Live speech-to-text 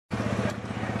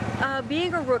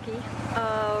Being a rookie,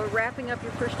 wrapping up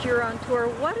your first year on tour,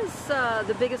 what is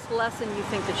the biggest lesson you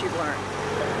think that you've learned?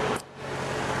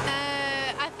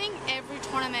 I think every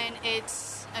tournament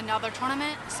it's another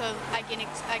tournament, so I gain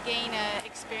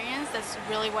experience. That's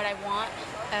really what I want.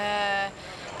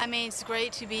 I mean, it's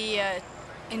great to be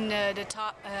in the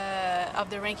top of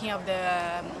the ranking of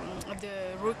the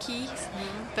rookies,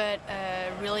 but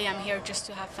really I'm here just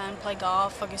to have fun, play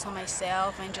golf, focus on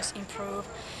myself, and just improve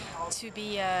to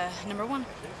be #1.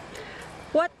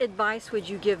 What advice would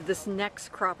you give this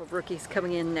next crop of rookies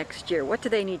coming in next year? What do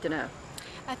they need to know?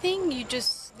 I think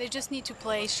they just need to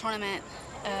play each tournament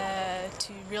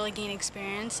to really gain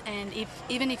experience, and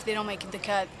even if they don't make the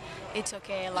cut, it's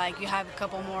okay. Like, you have a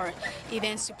couple more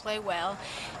events to play well,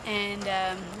 and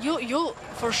you'll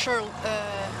for sure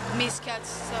miss cuts.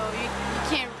 So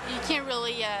you can't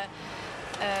really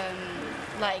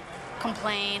like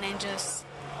complain and just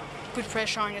put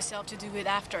pressure on yourself to do it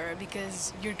after,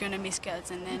 because you're gonna miss cuts,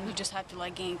 and then you just have to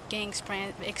like gain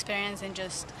experience and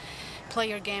just play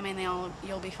your game, and then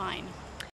you'll be fine.